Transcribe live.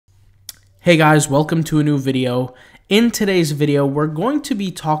Hey guys, welcome to a new video. In today's video, we're going to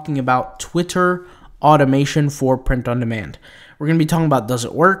be talking about Twitter automation for print on demand. We're going to be talking about does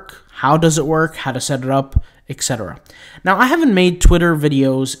it work, how does it work, how to set it up, etc. Now, I haven't made Twitter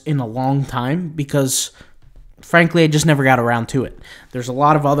videos in a long time because, frankly, I just never got around to it. There's a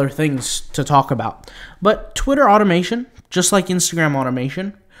lot of other things to talk about. But Twitter automation, just like Instagram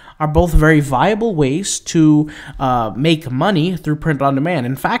automation, are both very viable ways to make money through print on demand.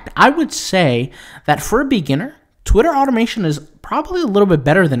 In fact, I would say that for a beginner, Twitter automation is probably a little bit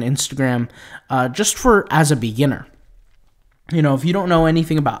better than Instagram just as a beginner. You know, if you don't know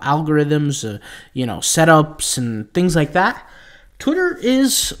anything about algorithms, setups and things like that, Twitter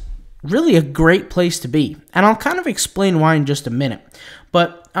is really a great place to be. And I'll kind of explain why in just a minute.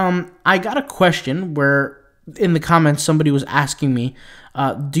 But I got a question where in the comments somebody was asking me,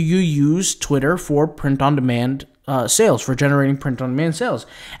 do you use Twitter for print-on-demand sales, for generating print-on-demand sales?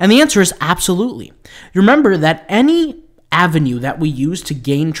 And the answer is absolutely. Remember that any avenue that we use to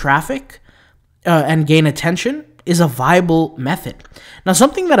gain traffic and gain attention is a viable method. Now,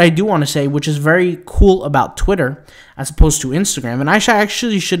 something that I do want to say, which is very cool about Twitter as opposed to Instagram, and I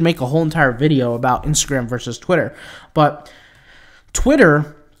actually should make a whole entire video about Instagram versus Twitter, but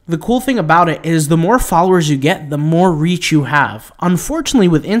Twitter, the cool thing about it is the more followers you get, the more reach you have. Unfortunately,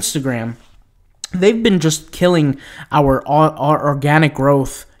 with Instagram, they've been just killing our organic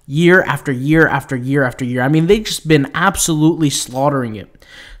growth year after year after year after year. I mean, they've just been absolutely slaughtering it.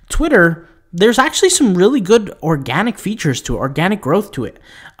 Twitter, there's actually some really good organic features to it, organic growth to it.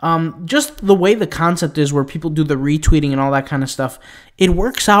 Just the way the concept is where people do the retweeting and all that kind of stuff, it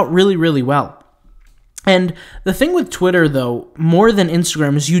works out really, really well. And the thing with Twitter, though, more than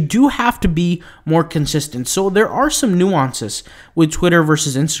Instagram, is you do have to be more consistent. So there are some nuances with Twitter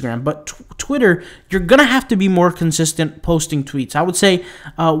versus Instagram. But Twitter, you're going to have to be more consistent posting tweets. I would say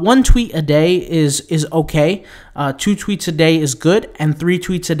 1 tweet a day is okay. 2 tweets a day is good. And 3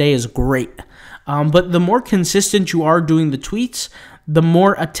 tweets a day is great. But the more consistent you are doing the tweets, the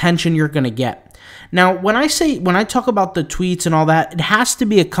more attention you're going to get. Now, when I talk about the tweets and all that, it has to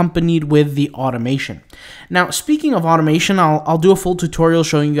be accompanied with the automation. Now, speaking of automation, I'll do a full tutorial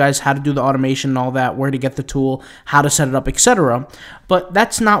showing you guys how to do the automation and all that, where to get the tool, how to set it up, etc. But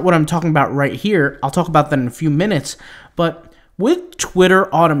that's not what I'm talking about right here. I'll talk about that in a few minutes. But with Twitter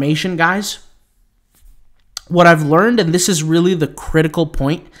automation, guys, what I've learned, and this is really the critical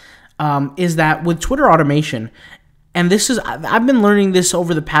point, is that with Twitter automation, and I've been learning this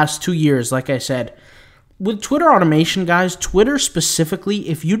over the past 2 years, like I said. With Twitter automation, guys, Twitter specifically,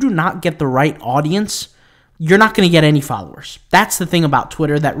 if you do not get the right audience, you're not going to get any followers. That's the thing about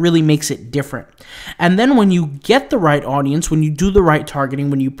Twitter that really makes it different. And then when you get the right audience, when you do the right targeting,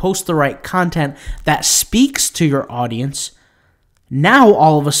 when you post the right content that speaks to your audience, now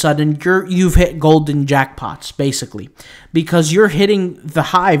all of a sudden you've hit golden jackpots, basically, because you're hitting the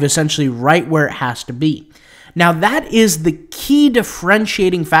hive essentially right where it has to be. Now, that is the key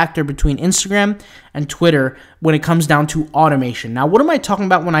differentiating factor between Instagram and Twitter when it comes down to automation. Now, what am I talking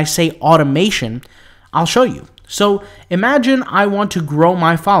about when I say automation? I'll show you. So, imagine I want to grow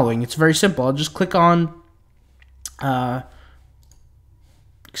my following. It's very simple. I'll just click on,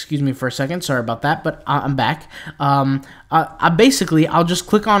 excuse me for a second. Sorry about that, but I'm back. Basically, I'll just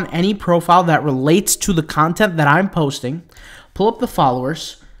click on any profile that relates to the content that I'm posting, pull up the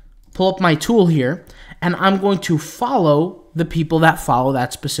followers, pull up my tool here, and I'm going to follow the people that follow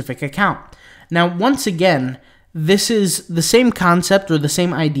that specific account. Now, once again, this is the same concept or the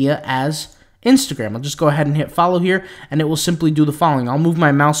same idea as Instagram. I'll just go ahead and hit follow here, and it will simply do the following. I'll move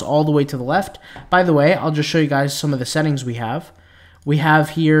my mouse all the way to the left. By the way, I'll just show you guys some of the settings we have. We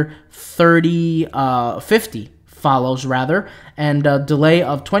have here 50 follows rather, and a delay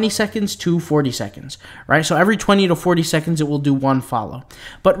of 20 seconds to 40 seconds, right? So every 20 to 40 seconds, it will do 1 follow.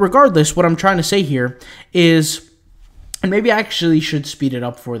 But regardless, what I'm trying to say here is, and maybe I actually should speed it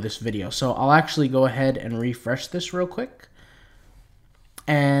up for this video. So I'll actually go ahead and refresh this real quick.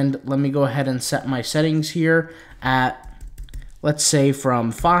 And let me go ahead and set my settings here at, let's say,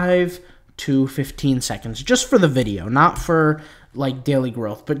 from 5 to 15 seconds, just for the video, not for like daily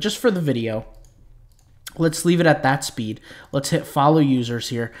growth, but just for the video. Let's leave it at that speed. Let's hit follow users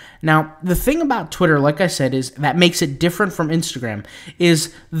here. Now, the thing about Twitter, like I said, is that makes it different from Instagram,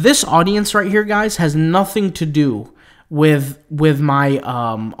 is this audience right here, guys, has nothing to do with my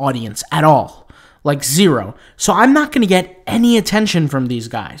audience at all. Like zero. So I'm not going to get any attention from these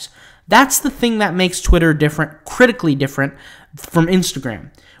guys. That's the thing that makes Twitter different, critically different from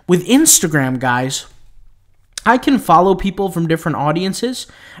Instagram. With Instagram, guys, I can follow people from different audiences,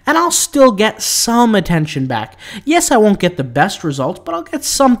 and I'll still get some attention back. Yes, I won't get the best results, but I'll get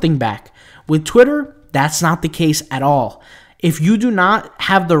something back. With Twitter, that's not the case at all. If you do not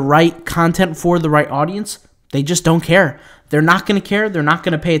have the right content for the right audience, they just don't care. They're not going to care. They're not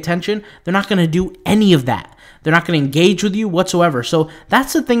going to pay attention. They're not going to do any of that. They're not going to engage with you whatsoever. So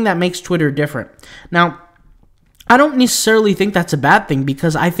that's the thing that makes Twitter different. Now, I don't necessarily think that's a bad thing,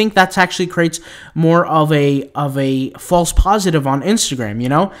 because I think that's actually creates more of a false positive on Instagram, you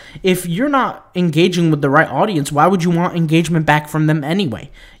know? If you're not engaging with the right audience, why would you want engagement back from them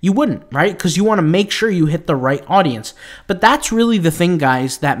anyway? You wouldn't, right? Because you want to make sure you hit the right audience. But that's really the thing,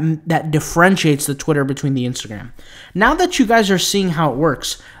 guys, that differentiates the Twitter between the Instagram. Now that you guys are seeing how it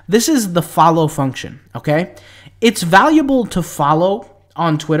works, this is the follow function, okay? It's valuable to follow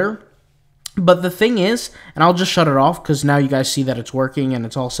on Twitter. But the thing is, and I'll just shut it off because now you guys see that it's working and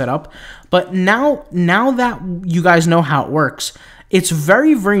it's all set up. But now that you guys know how it works, it's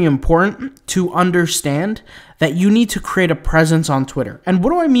very, very important to understand that you need to create a presence on Twitter. And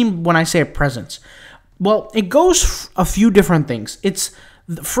what do I mean when I say a presence? Well, it goes a few different things. It's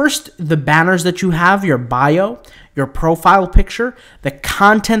first, the banners that you have, your bio, your profile picture, the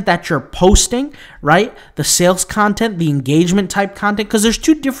content that you're posting, right? The sales content, the engagement type content, because there's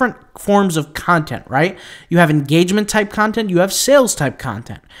two different forms of content, right? You have engagement type content, you have sales type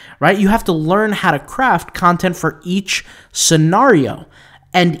content, right? You have to learn how to craft content for each scenario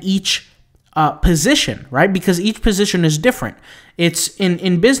and each position, right? Because each position is different. It's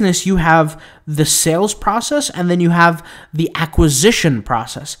in business, you have the sales process and then you have the acquisition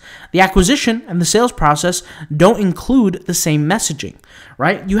process. The acquisition and the sales process don't include the same messaging,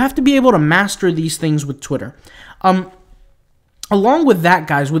 right? You have to be able to master these things with Twitter. Along with that,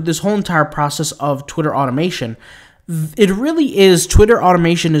 guys, with this whole entire process of Twitter automation, it really is, Twitter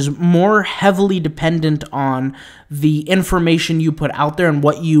automation is more heavily dependent on the information you put out there and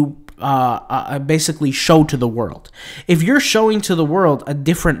what you basically show to the world. If you're showing to the world a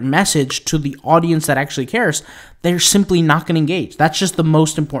different message to the audience that actually cares, they're simply not going to engage. That's just the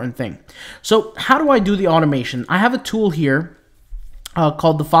most important thing. So how do I do the automation? I have a tool here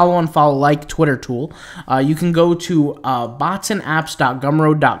called the Follow Unfollow Like Twitter tool. You can go to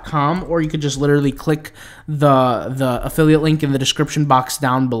botsandapps.gumroad.com, or you could just literally click the affiliate link in the description box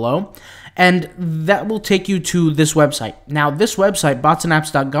down below, and that will take you to this website. Now, this website,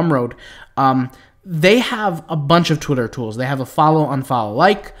 botsandapps.gumroad, they have a bunch of Twitter tools. They have a Follow Unfollow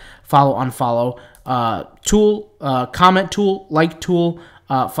Like, Follow Unfollow tool, comment tool, like tool,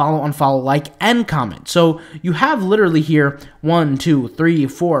 follow, unfollow, like, and comment. So you have literally here 1, 2, 3,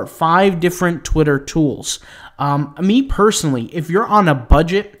 4, 5 different Twitter tools. Me personally, if you're on a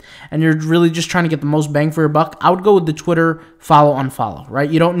budget and you're really just trying to get the most bang for your buck, I would go with the Twitter follow, unfollow, right?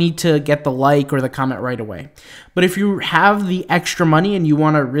 You don't need to get the like or the comment right away. But if you have the extra money and you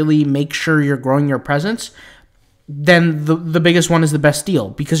want to really make sure you're growing your presence, then the biggest one is the best deal,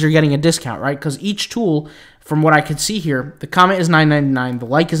 because you're getting a discount, right? Because each tool, from what I could see here, the comment is $9.99, the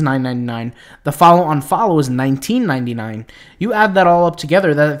like is $9.99, the follow unfollow is $19.99. You add that all up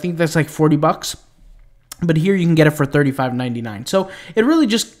together, I think that's like 40 bucks. But here you can get it for $35.99. So it really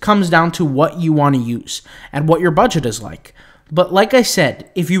just comes down to what you want to use and what your budget is like. But like I said,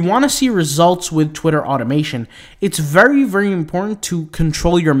 if you want to see results with Twitter automation, it's very, very important to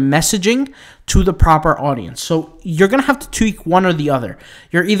control your messaging to the proper audience. So you're going to have to tweak one or the other.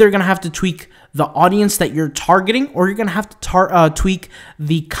 You're either going to have to tweak the audience that you're targeting, or you're going to have to tweak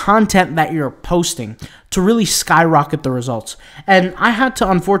the content that you're posting to really skyrocket the results. And I had to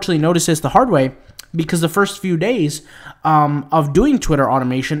unfortunately notice this the hard way, because the first few days of doing Twitter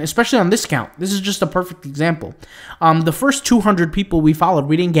automation, especially on this account, this is just a perfect example. The first 200 people we followed,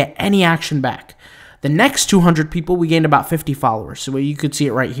 we didn't get any action back. The next 200 people, we gained about 50 followers. So you could see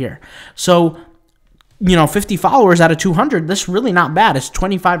it right here. So, 50 followers out of 200, that's really not bad. It's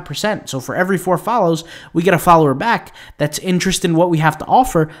 25%. So for every 4 follows, we get a follower back that's interested in what we have to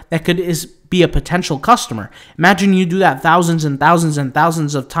offer, that could be a potential customer. Imagine you do that thousands and thousands and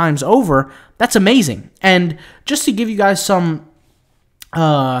thousands of times over. That's amazing. And just to give you guys some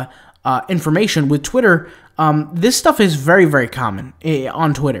information with Twitter, this stuff is very, very common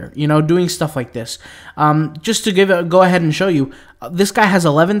on Twitter, doing stuff like this. Just to go ahead and show you, this guy has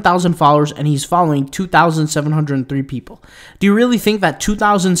 11,000 followers and he's following 2,703 people. Do you really think that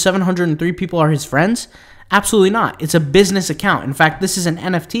 2,703 people are his friends? Absolutely not. It's a business account. In fact, this is an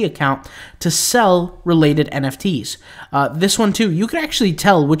NFT account to sell related NFTs. This one too, you can actually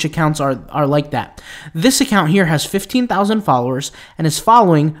tell which accounts are like that. This account here has 15,000 followers and is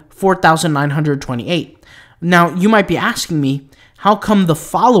following 4,928. Now, you might be asking me, how come the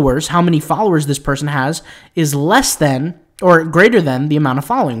followers, how many followers this person has, is less than or greater than the amount of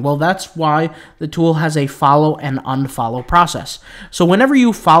following? Well, that's why the tool has a follow and unfollow process. So whenever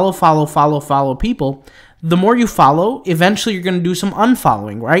you follow people, the more you follow, eventually you're going to do some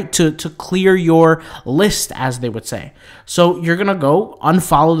unfollowing, right? To clear your list, as they would say. So you're going to go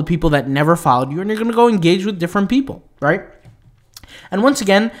unfollow the people that never followed you, and you're going to go engage with different people, right? And once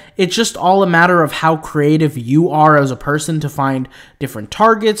again, it's just all a matter of how creative you are as a person to find different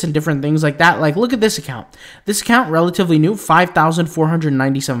targets and different things like that. Like, look at this account. This account, relatively new,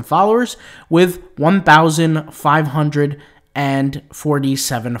 5,497 followers with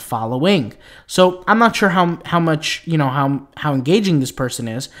 1,547 following. So I'm not sure how much, how engaging this person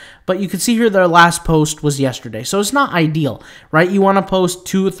is, but you can see here their last post was yesterday. So it's not ideal, right? You want to post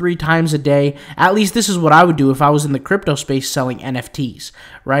 2 or 3 times a day. At least this is what I would do if I was in the crypto space selling NFTs,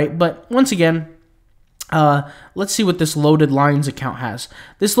 right? But once again, let's see what this Loaded Lines account has.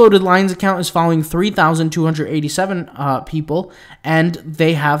 This Loaded Lines account is following 3,287 people, and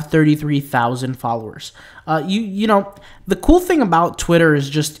they have 33,000 followers. The cool thing about Twitter is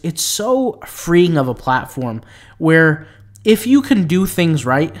just it's so freeing of a platform where if you can do things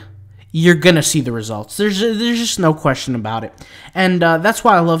right, you're going to see the results. There's just no question about it. And that's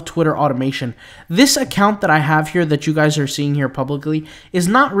why I love Twitter automation. This account that I have here that you guys are seeing here publicly is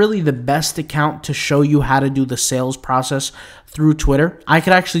not really the best account to show you how to do the sales process through Twitter. I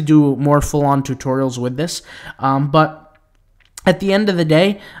could actually do more full-on tutorials with this, but at the end of the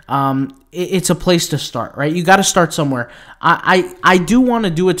day, it's a place to start, right? You got to start somewhere. I do want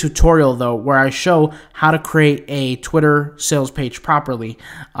to do a tutorial, though, where I show how to create a Twitter sales page properly.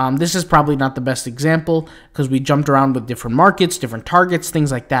 This is probably not the best example because we jumped around with different markets, different targets,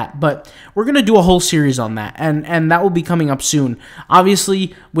 things like that. But we're going to do a whole series on that, and that will be coming up soon.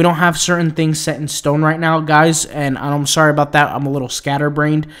 Obviously, we don't have certain things set in stone right now, guys, and I'm sorry about that. I'm a little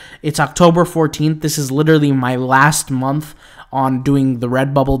scatterbrained. It's October 14th. This is literally my last month on doing the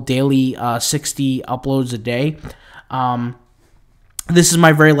Redbubble daily 60 uploads a day. This is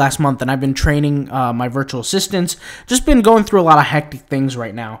my very last month, and I've been training my virtual assistants. Just been going through a lot of hectic things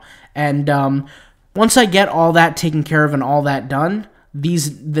right now. And once I get all that taken care of and all that done,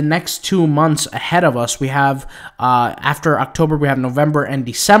 the next 2 months ahead of us, we have after October, we have November and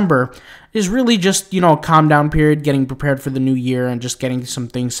December, is really just, a calm down period, getting prepared for the new year and just getting some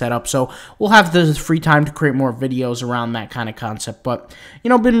things set up. So we'll have the free time to create more videos around that kind of concept. But,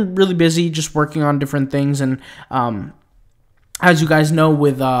 been really busy just working on different things. And as you guys know,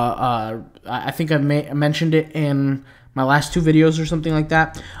 with I think I mentioned it in my last 2 videos or something like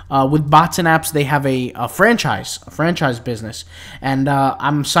that. With Bots and Apps, they have a franchise business, and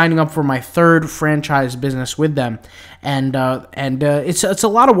I'm signing up for my 3rd franchise business with them, and it's a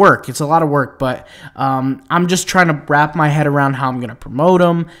lot of work. It's a lot of work, but I'm just trying to wrap my head around how I'm going to promote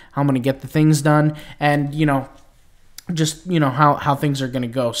them, how I'm going to get the things done, and just how things are going to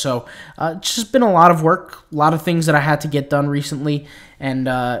go. So it's just been a lot of work, a lot of things that I had to get done recently, and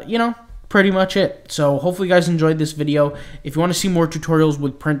pretty much it. So hopefully you guys enjoyed this video. If you want to see more tutorials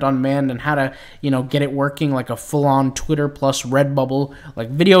with print on demand and how to get it working like a full-on Twitter plus Redbubble like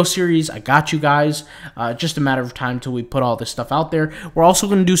video series, I got you guys. Just a matter of time till we put all this stuff out there. We're also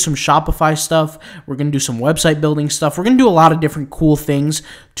going to do some Shopify stuff. We're going to do some website building stuff. We're going to do a lot of different cool things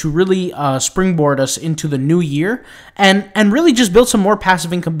to really springboard us into the new year and really just build some more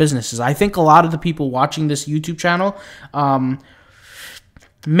passive income businesses. I think a lot of the people watching this YouTube channel,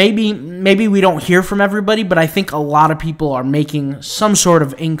 maybe we don't hear from everybody, but I think a lot of people are making some sort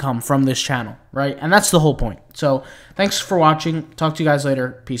of income from this channel, right? And that's the whole point. So thanks for watching. Talk to you guys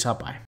later. Peace out. Bye.